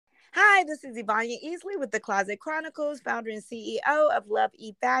Hi, this is Ivania Easley with the Closet Chronicles, founder and CEO of Love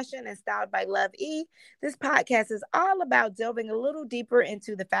E Fashion and Styled by Love E. This podcast is all about delving a little deeper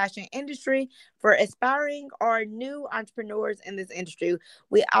into the fashion industry for aspiring or new entrepreneurs in this industry.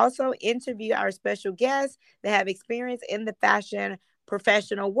 We also interview our special guests that have experience in the fashion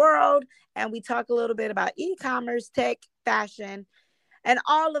professional world, and we talk a little bit about e-commerce, tech, fashion, and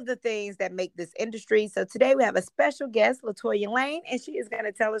all of the things that make this industry. So today we have a special guest, Latoya Lane, and she is going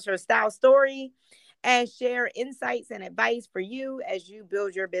to tell us her style story and share insights and advice for you as you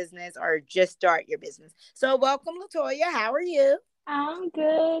build your business or just start your business. So welcome, Latoya. How are you? I'm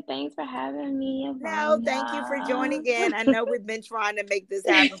good. Thanks for having me, No, thank you for Ivania. joining in. I know we've been trying to make this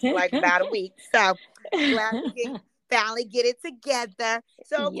happen for like about a week. So glad we can finally get it together.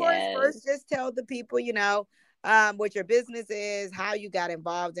 So of course, Yes. first just tell the people, what your business is, how you got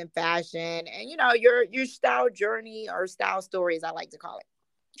involved in fashion, and your style journey or style stories, I like to call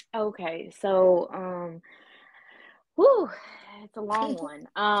Okay. Whew, it's a long it. one.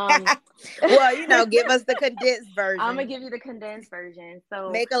 Well, give us the condensed I'm gonna version. give you the condensed version.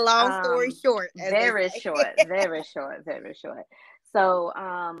 Make a long story short, as they Very say. short, very short, very short. So,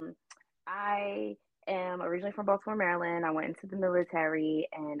 I am originally from Baltimore, Maryland. I went into the military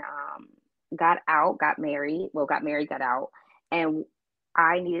and got out, got married. Well, got married, got out, and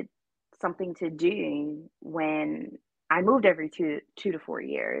I needed something to do when I moved every two to 4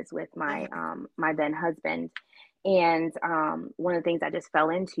 years with my Mhm. my then husband. And one of the things I just fell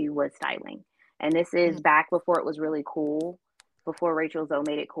into was styling. And this is Mhm. back before it was really cool, before Rachel Zoe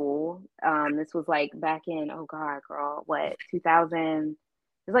made it cool. This was like back in, oh God, girl, what, 2000?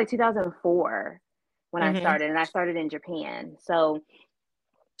 It was like 2004 when I Mhm. started, and I started in Japan. So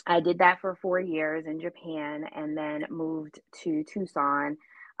I did that for 4 years in Japan and then moved to Tucson,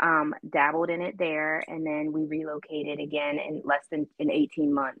 dabbled in it there, and then we relocated again in less than in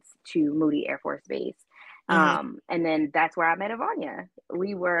 18 months to Moody Air Force Base. Mhm. And then that's where I met Ivania.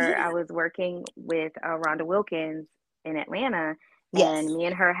 I was working with Rhonda Wilkins in Atlanta, and Yes. me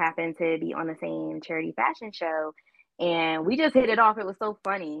and her happened to be on the same charity fashion show. And we just hit it off. It was so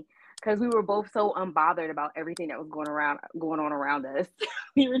funny because we were both so unbothered about everything that was going on around us.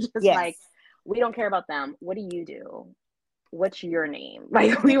 We were just like, Yes. we don't care about them. What do you do? What's your name?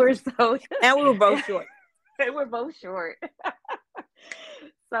 Like we were so And we were both short. we're both short.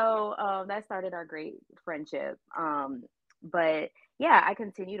 So that started our great friendship. But yeah, I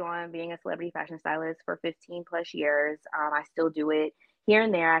continued on being a celebrity fashion stylist for 15 plus years. I still do it here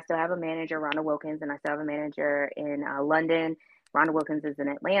and there. I still have a manager, Rhonda Wilkins, and I still have a manager in London. Rhonda Wilkins is in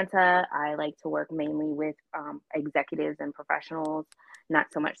Atlanta. I like to work mainly with executives and professionals,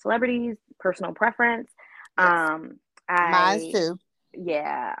 not so much celebrities, personal preference. Yes. Um, Mine's I too.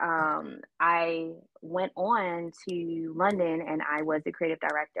 yeah, I went on to London and I was the creative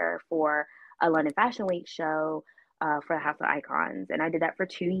director for a London Fashion Week show for the House of Icons, and I did that for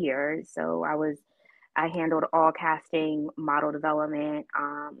 2 years. So I handled all casting, model development,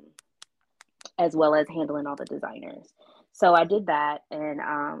 as well as handling all the designers. So I did that, and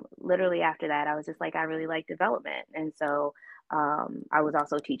literally after that, I was just like, I really like development, and so I was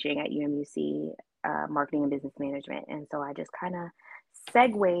also teaching at UMUC marketing and business management, and so I just kind of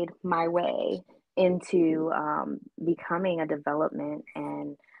segued my way into becoming a development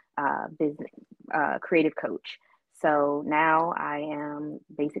and business creative coach. So now I am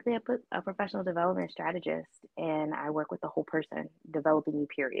basically a professional development strategist, and I work with the whole person, developing you,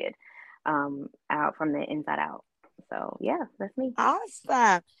 period, out from the inside out. So yeah, that's me.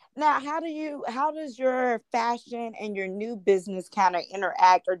 Awesome. Now, how does your fashion and your new business kind of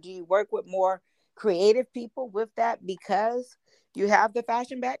interact, or do you work with more creative people with that because you have the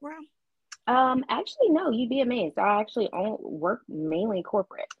fashion background? Actually, no, you'd be amazed. I actually work mainly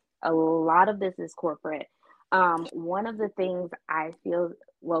corporate. A lot of this is corporate. One of the things I feel,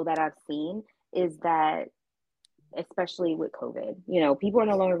 well, that I've seen is that, especially with COVID, people are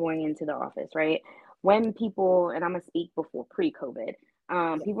no longer going into the office, right? When people, and I'm gonna speak before pre-COVID,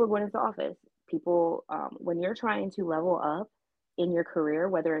 Yeah. people are going into the office. People, when you're trying to level up in your career,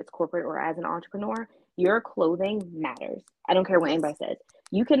 whether it's corporate or as an entrepreneur, your clothing matters. I don't care what Yes. anybody says.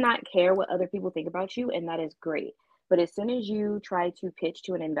 You cannot care what other people think about you, and that is great. But as soon as you try to pitch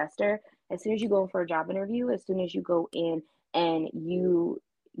to an investor, as soon as you go for a job interview, as soon as you go in and you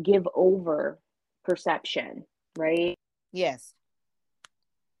give over perception, right? Yes.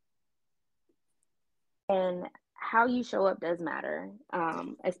 And how you show up does matter,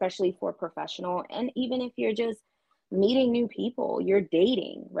 especially for professional. And even if you're just meeting new people, you're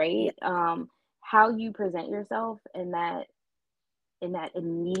dating, Yeah. right? How you present yourself in that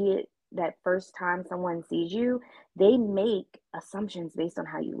immediate, that first time someone sees you, they make assumptions based on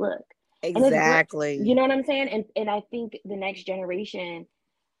how you look. And it's great. Exactly. You know what I'm saying? And I think the next generation,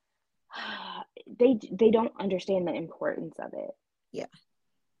 they don't understand the importance of it. Yeah.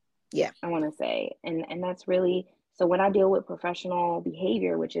 Yeah. I want to say, and that's really, so when I deal with professional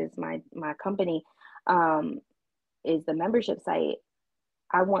behavior, which is my company, um, is the membership site.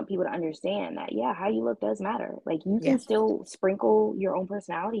 I want people to understand that, yeah, how you look does matter. Like, you Yeah. can still sprinkle your own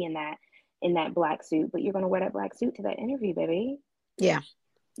personality in that black suit, but you're gonna wear that black suit to that interview, baby. Yeah.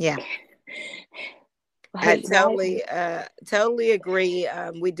 Yeah. I Like, why? totally agree.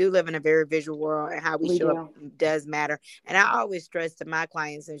 We do live in a very visual world, and how we We show up do. does matter. And I always stress to my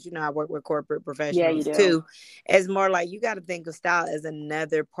clients, since I work with corporate Yeah, you professionals do. too, it's more like you got to think of style as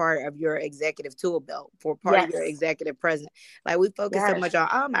another part of your executive tool belt, for part of your Yes. executive presence. Like, we focus so Yes. much on,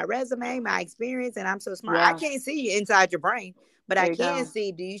 oh, my resume, my experience, and I'm so smart. I Yeah. can't see you inside your brain, but I There you can go.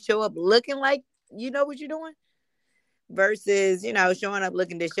 see, do you show up looking like you know what you're doing? Versus showing up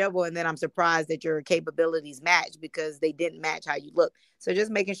looking disheveled, and then I'm surprised that your capabilities match because they didn't match how you look. So just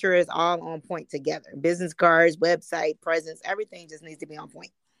making sure it's all on point together. Business cards, website presence, everything just needs to be on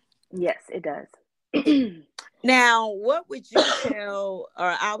point. Yes, it does. Now, what would you tell, or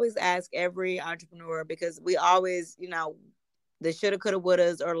I always ask every entrepreneur, because we always, the shoulda, coulda,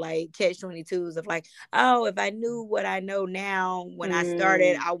 wouldas, or like catch 22s of like, oh, if I knew what I know now when I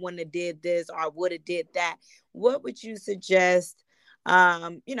started, Mm, I wouldn't have did this, or I would have did that. What would you suggest,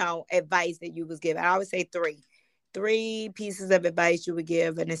 advice that you was given? I always say three pieces of advice you would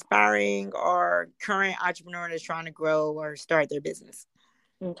give an aspiring or current entrepreneur that's trying to grow or start their business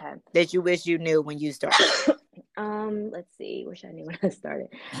okay. that you wish you knew when you started. Let's see. Wish I knew when I started.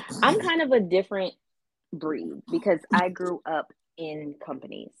 I'm kind of a different breed because I grew up in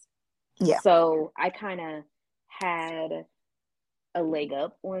companies. Yeah. So I kind of had a leg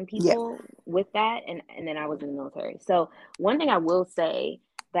up on Yeah. people with that, and then I was in the military. So one thing I will say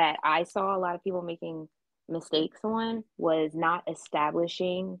that I saw a lot of people making mistakes on was not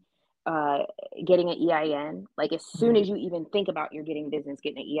establishing uh getting an EIN. Like, as soon Mhm. as you even think about you're getting business,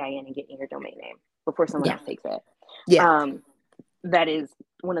 getting an EIN and getting your domain name before someone Yeah. else takes it. Yeah. um that is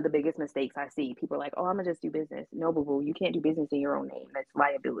one of the biggest mistakes I see. People are like, oh, I'm gonna just do business. No, boo boo, you can't do business in your own name. That's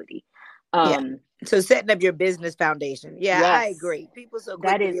liability. Yeah. um So setting up your business foundation. Yeah, I yes, agree. People so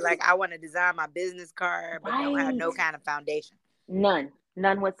quick that to is be like, I want to design my business card, but don't have right. no kind of foundation. None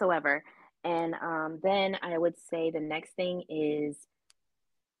whatsoever. And then I would say the next thing is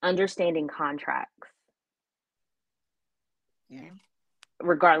understanding contracts, Yeah.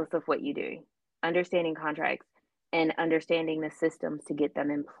 regardless of what you do. Understanding contracts and understanding the systems to get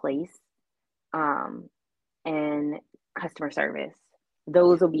them in place, um, and customer service. Yeah.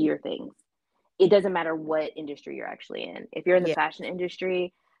 Those will be your things. It doesn't matter what industry you're actually in. If you're in the Yeah. fashion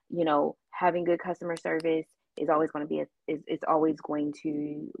industry, having good customer service is always going to be is always going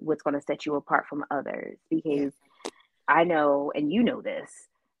to what's going to set you apart from others, Yeah. because I know, and you know this,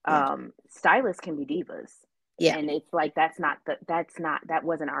 Yeah. stylists can be divas. Yeah. And it's like, that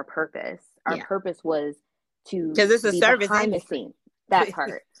wasn't our purpose. Our Yeah. purpose was to Because it's a be service behind the industry. scene. That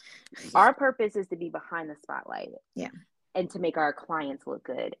part. Yeah. Our purpose is to be behind the spotlight Yeah. and to make our clients look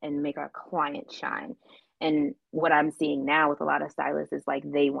good and make our clients shine. And what I'm seeing now with a lot of stylists is like,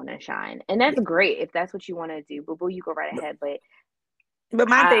 they want to shine. And that's Yeah. great. If that's what you want to do, boo boo, you go right ahead. But But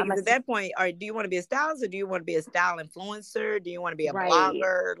my thing I'm is, a, at that point, do you want to be a stylist, or do you want to be a style influencer? Do you want to be a right,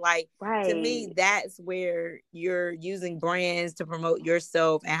 blogger? Like, to me, right, that's where you're using brands to promote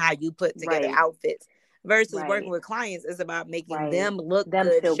yourself and how you put together right, outfits. Versus working right, with clients is about making right. them look Them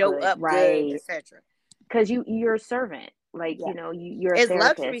good, feel show good, up good, right? etc. Because you're a servant. Like, Yeah, you're a it's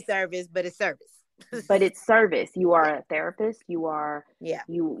luxury therapist, service, but it's service. but it's service. You Yeah, are a therapist. You are, yeah,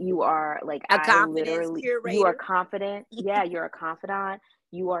 you are like, a I confidence literally, you are curator. confident. Yeah, you're a confidant.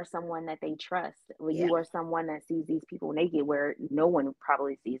 You are someone that they trust. Well, Yeah, you are someone that sees these people naked where no one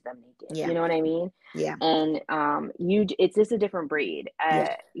probably sees them naked. yeah, You know what I mean? yeah, And it's just a different breed.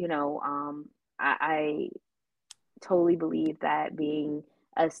 yeah, I totally believe that being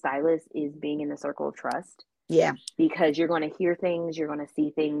a stylist is being in the circle of trust, yeah, because you're going to hear things, you're going to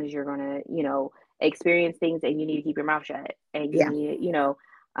see things, you're going to, experience things, and you need to keep your mouth shut. And you yeah,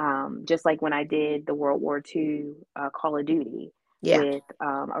 need, just like when I did the World War II Call of Duty yeah, with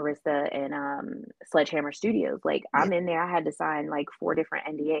Arista and Sledgehammer Studios. Like, yeah, I'm in there, I had to sign like 4 different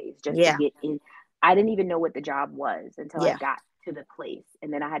NDAs just to yeah, get in. I didn't even know what the job was until I yeah, got to the place.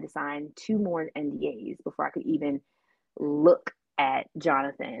 And then I had to sign 2 more NDAs before I could even look at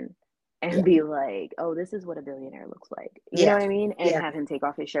Jonathan and be like, oh, this is what a billionaire looks like. You know Yeah. what I mean? And Yeah. have him take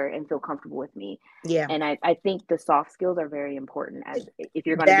off his shirt and feel comfortable with me. Yeah. And I think the soft skills are very important as if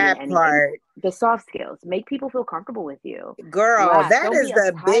you're going to be in That any part. the soft skills. Make people feel comfortable with you. Girl, Laugh. that Don't is be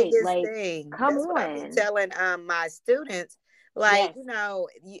the uptight. biggest Like, thing. come That's what I be on. telling my students. Like,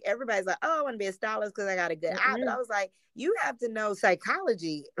 Yes. everybody's like, oh, I want to be a stylist because I got a good eye. But I Mm-mm. was like, you have to know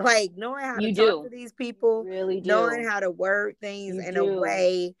psychology, like knowing how to You talk do. to these You people, really knowing do. how to word things You in a do.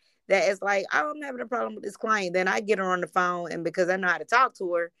 way that it's like, oh, I'm having a problem with this client. Then I get her on the phone, and because I know how to talk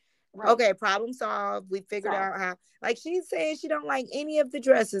to her, Right. okay, problem solved. We figured So, out how. Like she's saying she don't like any of the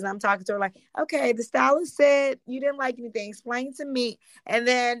dresses. I'm talking to her like, okay, the stylist said you didn't like anything. Explain to me. And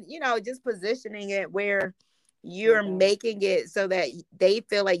then, just positioning it where there you you're go. making it so that they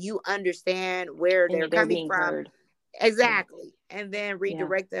feel like you understand where And they're they're coming being from. heard. Yeah. Exactly. And then Yeah.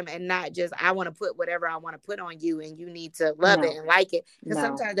 redirect them, and not just, I want to put whatever I want to put on you and you need to love it No. and like it. Because No.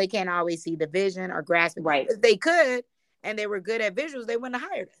 sometimes they can't always see the vision or grasp it. Right. If they could and they were good at visuals, they wouldn't have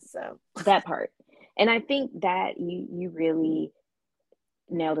hired us. So That part. And I think that you really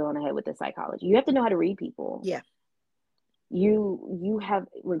nailed it on the head with the psychology. You have to know how to read people. yeah. You have,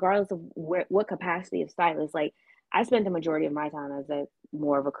 regardless of what capacity of stylist, like I spent the majority of my time as a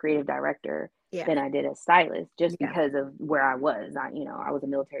more of a creative director Yeah. than I did as stylist, just Yeah. because of where I was. I was a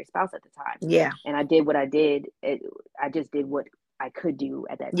military spouse at the time, Yeah. and I did what I did. I just did what I could do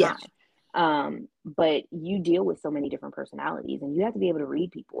at that Yeah. time. But you deal with so many different personalities, and you have to be able to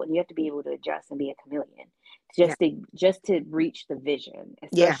read people, and you have to be able to adjust and be a chameleon, Yeah. just to reach the vision,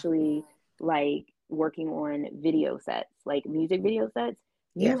 Yeah. especially like working on video sets, like music video sets.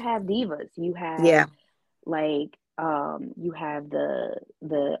 Yeah. You have divas, you have Yeah. like you have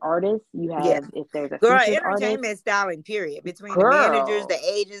the artists, you Yeah. have, if there's a Girl, featured artist, entertainment styling, period. Between the managers, the girl,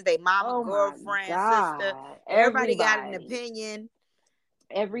 agents, they mama, oh my girlfriend, sister, god, everybody got an everybody. opinion.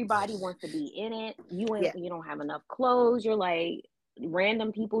 Everybody wants to be in it. Yeah. You don't have enough clothes. You're like,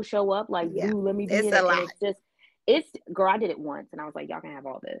 random people show up like, Yeah. boo, let me be It's in a it. And lot. it's girl, I did it once and I was like, y'all can have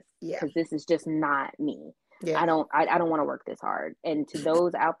all this Yeah. because this is just not me. Yeah. I don't want to work this hard. And to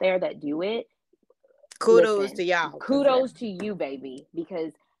those out there that do it, Kudos listen, to y'all. kudos to you, baby,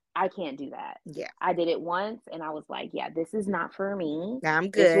 because I can't do that. Yeah. I did it once and I was like, yeah, this is not for me.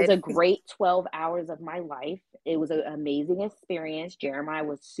 I'm This was good. a great 12 hours of my life. It was an amazing experience. Jeremiah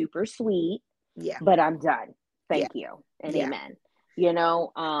was super sweet, Yeah. but I'm done. Yeah. Thank you and Yeah. amen.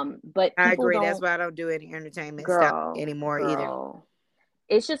 But I people agree. That's don't, why I don't do any entertainment stuff girl, anymore either. girl.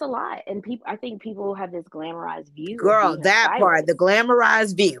 It's just a lot. And I think people have this glamorized view of Girl, being a that part, the stylist.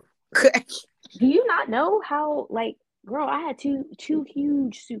 glamorized view. Do you not know how, like, girl, I had two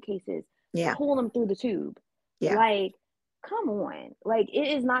huge suitcases, Yeah. pull them through the tube. Yeah. Like, come on. Like, it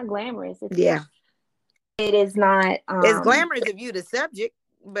is not glamorous. Yeah. It is not It's glamorous if you the subject,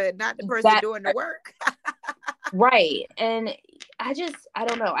 but not the person that doing the work. right. And I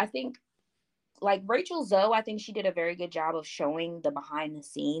don't know. I think like Rachel Zoe, I think she did a very good job of showing the behind the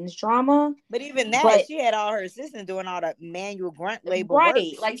scenes drama. But even that, But she had all her assistants doing all the manual grunt labor work. right,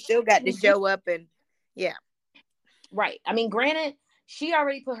 She like still got to show up and yeah. Right. I mean, granted, she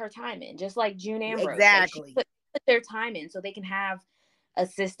already put her time in, just like June Ambrose. Exactly. Like she put their time in so they can have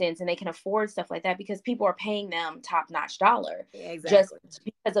assistants and they can afford stuff like that because people are paying them top-notch dollar just Exactly.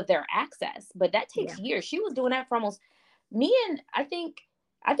 because of their access. But that takes years. She was doing that for almost me, and I think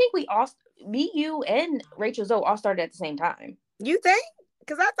we all, me, you, and Rachel Zoe all started at the same time. You think?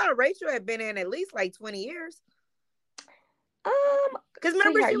 Because I thought Rachel had been in at least like 20 years. Because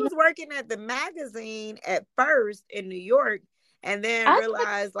remember, she was working at the magazine at first in New York, and then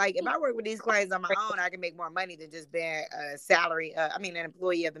realized, like, if I work with these clients on my own, I can make more money than just being a salary. An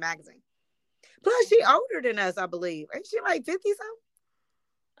employee of the magazine. Plus, she older than us, I believe. Ain't she like 50 something?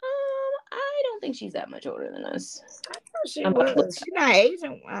 I don't think she's that much older than us. I thought she was. She's not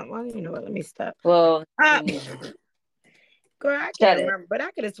Asian. Well, you know what? Let me stop. Well, girl, I can't remember, but I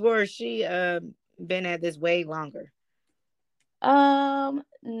could have swore she been at this way longer.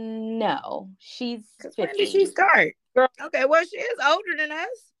 No, she's 50. When did she start? Girl. Okay, well, she is older than us.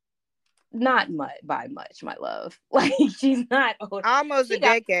 Not much by much, my love. Like she's not old. Almost a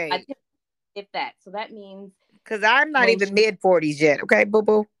decade. If that. So that means because I'm not even mid-40s yet. Okay, boo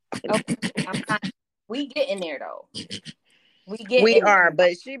boo. Okay, we get in there though. We are,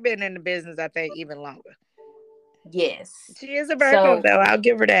 but she been in the business, I think, even longer. Yes, she is a Virgo, though. I'll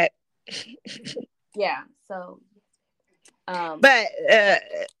give her that. Yeah. So, but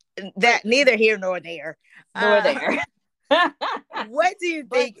that neither here nor there. Nor there. What do you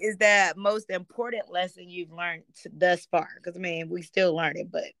think is the most important lesson you've learned thus far? Because I mean, we still learning,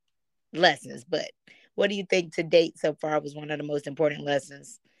 but lessons. But what do you think to date so far was one of the most important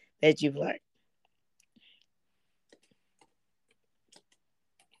lessons that you've learned?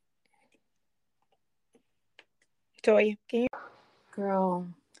 Toya, can Girl,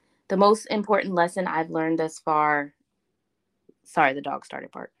 the most important lesson I've learned thus far. Sorry, the dog started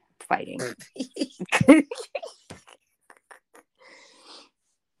fighting. you?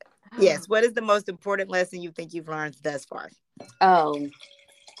 Yes. What is the most important lesson you think you've learned thus far? Oh,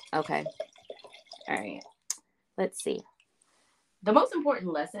 okay. All right. Let's see. The most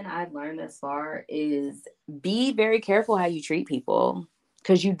important lesson I've learned thus far is be very careful how you treat people,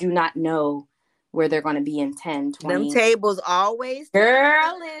 because you do not know where they're going to be in 10, Them 20. tables always.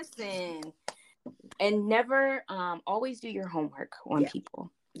 Girl, listen. And never, always do your homework on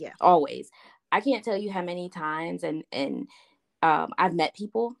people. Yeah. Always. I can't tell you how many times and I've met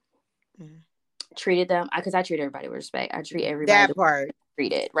people, treated them, because I treat everybody with respect. I treat everybody that part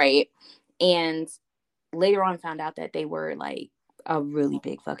treated, right? And later on found out that they were like a really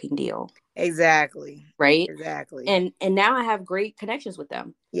big fucking deal. Exactly. Right. Exactly. And now I have great connections with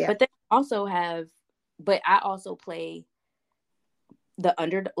them. Yeah. But I also play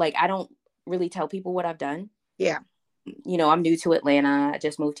the like, I don't really tell people what I've done. Yeah. You know, I'm new to Atlanta. I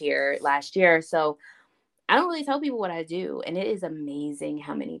just moved here last year. So I don't really tell people what I do. And it is amazing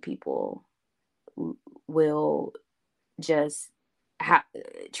how many people will just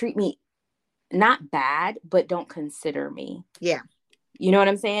treat me not bad, but don't consider me. Yeah. You know what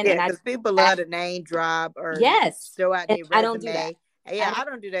I'm saying? Yeah, because people love to name drop or throw out their resume. I don't do that. Yeah, I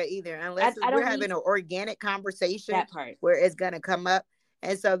don't do that either, unless we're having an organic conversation that part where it's going to come up.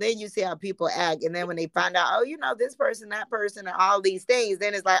 And so then you see how people act. And then when they find out, oh, you know, this person, that person, and all these things,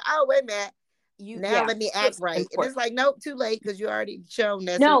 then it's like, oh, wait a minute. Now let me act right. And it's like, nope, too late, because you already shown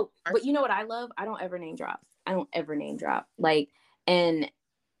that. No, but you know what I love? I don't ever name drop. Like, and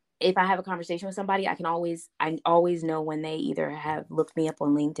if I have a conversation with somebody, I always know when they either have looked me up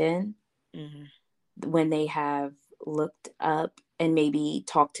on LinkedIn, when they have looked up and maybe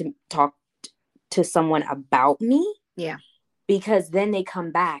talked to someone about me. Yeah. Because then they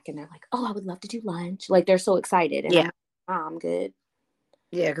come back and they're like, oh, I would love to do lunch. Like, they're so excited. And I'm good.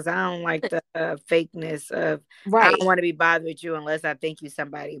 Yeah, because I don't like the fakeness of, I don't want to be bothered with you unless I think you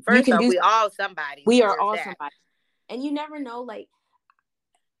somebody. First off, we all somebody. We are all somebody. And you never know, like,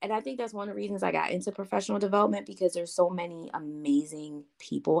 and I think that's one of the reasons I got into professional development, because there's so many amazing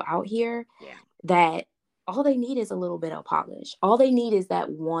people out here that all they need is a little bit of polish. All they need is that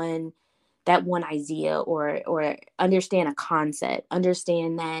one idea or understand a concept,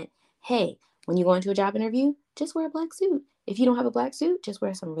 understand that, hey, when you go into a job interview, just wear a black suit. If you don't have a black suit, just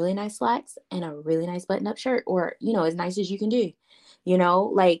wear some really nice slacks and a really nice button-up shirt, or, you know, as nice as you can do, you know,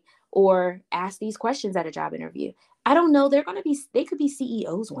 like, or ask these questions at a job interview. I don't know. They could be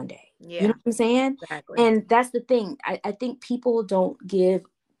CEOs one day. Yeah. You know what I'm saying? Exactly. And that's the thing. I think people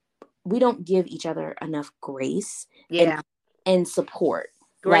we don't give each other enough grace and support.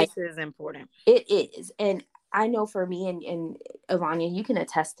 Grace is important. It is. And I know for me and Ivania, you can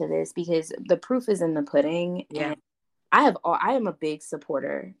attest to this, because the proof is in the pudding. Yeah. And I am a big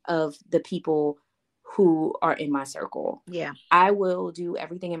supporter of the people who are in my circle. Yeah. I will do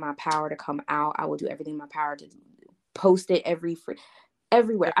everything in my power to come out. I will do everything in my power to post it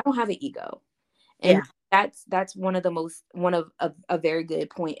everywhere. I don't have an ego. And that's one of a very good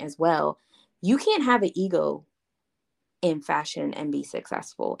point as well. You can't have an ego in fashion and be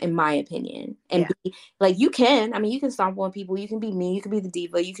successful, in my opinion. And be, like, you can stomp on people, you can be me, you can be the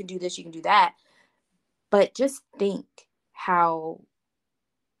diva, you can do this, you can do that. But just think how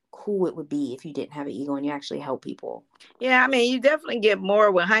cool it would be if you didn't have an ego and you actually help people. Yeah, I mean, you definitely get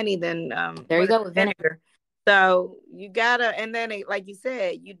more with honey than there you go with vinegar. So you gotta, and then like you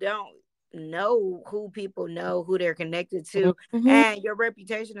said, you don't know who people know, who they're connected to, and your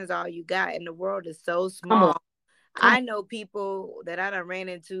reputation is all you got. And the world is so small. I know people that I done ran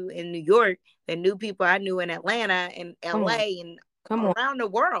into in New York that knew people I knew in Atlanta and LA and around the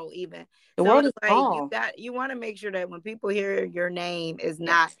world even. The world is like small. you want to make sure that when people hear your name is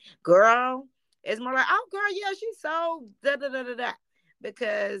not girl, it's more like, oh girl, yeah, she's so da da da da da.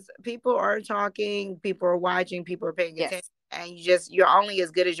 Because people are talking, people are watching, people are paying attention, and you're only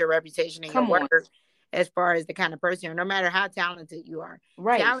as good as your reputation and your work. As far as the kind of person you're, no matter how talented you are.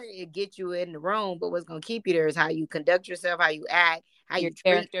 Right. Talent will get you in the room, but what's going to keep you there is how you conduct yourself, how you act, how you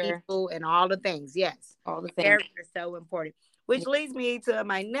treat people, and all the things. Yes. All the things. Character is so important. Which leads me to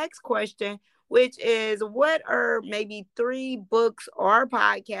my next question, which is, what are maybe 3 books or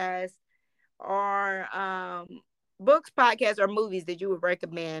podcasts or books, podcasts, or movies that you would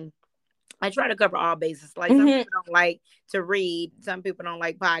recommend? I try to cover all bases. Like, some people don't like to read. Some people don't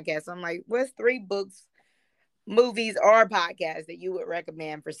like podcasts. I'm like, what's 3 books movies or podcasts that you would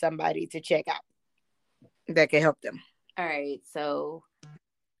recommend for somebody to check out that could help them? All right, so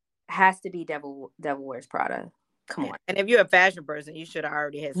has to be Devil Wears Prada. Come on. And if you're a fashion person, you should have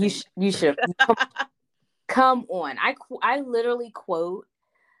already had seen you should come on. I literally quote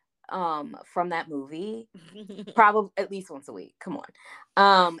from that movie probably at least once a week. Come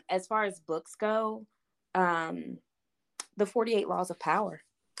on. As far as books go, The 48 Laws of Power.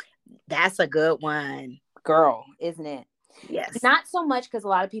 That's a good one. Girl, isn't it? Yes. Not so much because a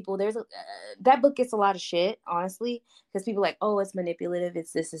lot of people, that book gets a lot of shit, honestly, because people are like, oh, it's manipulative,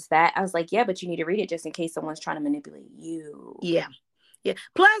 it's this, it's that. I was like, yeah, but you need to read it just in case someone's trying to manipulate you. Yeah.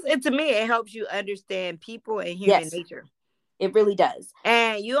 Plus, to me, it helps you understand people and human nature. It really does.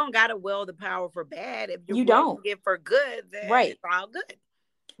 And you don't got to will the power for bad. If you don't get for good, then it's all good.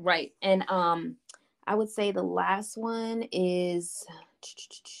 Right. And I would say the last one is...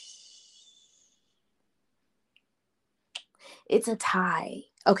 It's a tie.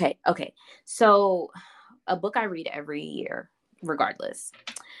 Okay. So a book I read every year, regardless.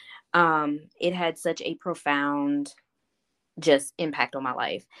 It had such a profound just impact on my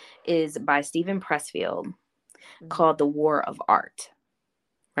life, is by Stephen Pressfield, called The War of Art.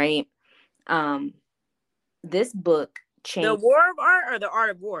 Right? This book changed... The War of Art or The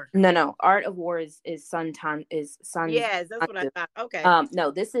Art of War? No. Art of War is Sun Tzu. Yes, that's what I thought. Okay.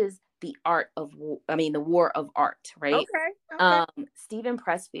 No, this is The War of Art, right? Okay. Stephen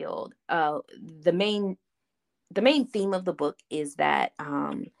Pressfield, the main theme of the book is that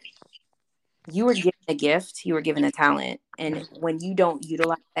you were given a gift, you were given a talent, and when you don't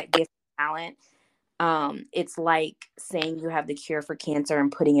utilize that gift and talent, it's like saying you have the cure for cancer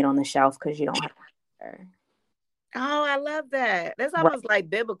and putting it on the shelf because you don't have cancer. Oh, I love that. That's almost like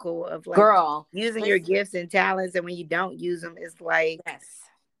biblical of like, girl, using your gifts and talents, and when you don't use them, it's like,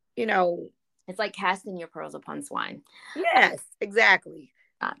 it's like casting your pearls upon swine. Yes, exactly.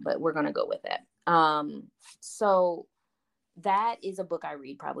 But we're gonna go with it. So that is a book I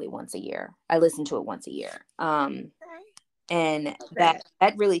read probably once a year. I listen to it once a year. And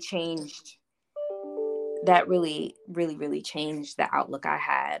that really changed. That really, really, really changed the outlook I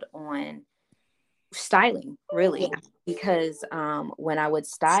had on styling, really. Because when I would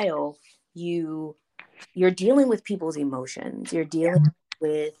style, you're dealing with people's emotions. You're dealing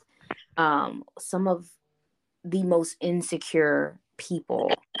with some of the most insecure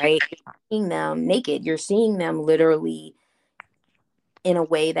people, right? You're seeing them naked. You're seeing them literally in a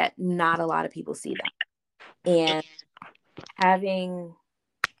way that not a lot of people see them. And having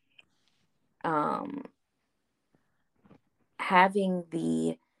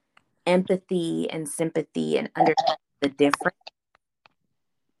the empathy and sympathy and understanding the difference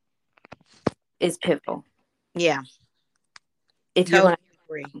is pivotal. Yeah. If you're going to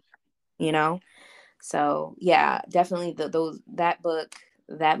agree, So yeah, definitely that book,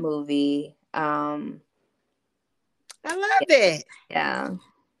 that movie. I love it. Yeah.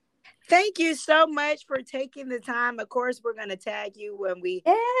 Thank you so much for taking the time. Of course, we're going to tag you when we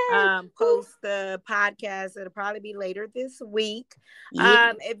post the podcast. It'll probably be later this week.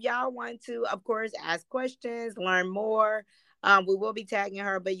 If y'all want to, of course, ask questions, learn more, we will be tagging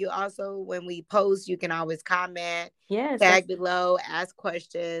her. But you also, when we post, you can always comment, tag below, ask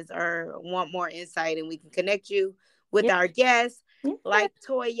questions, or want more insight, and we can connect you with our guests. Like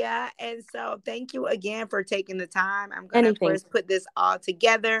Toya. And so thank you again for taking the time. I'm going to, of course, put this all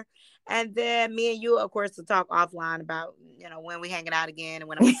together. And then me and you, of course, will talk offline about, when we hanging out again and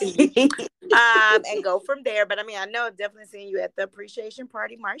when I'm going to see you. And go from there. But I know I've definitely seen you at the appreciation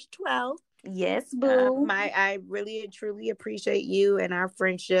party March 12th. Yes, boo. I really, truly appreciate you and our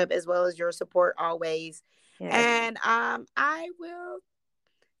friendship, as well as your support always. Yes. And I will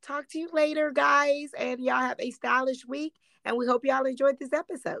talk to you later, guys. And y'all have a stylish week. And we hope y'all enjoyed this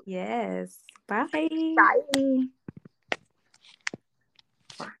episode. Yes. Bye. Bye.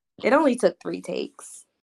 It only took 3 takes.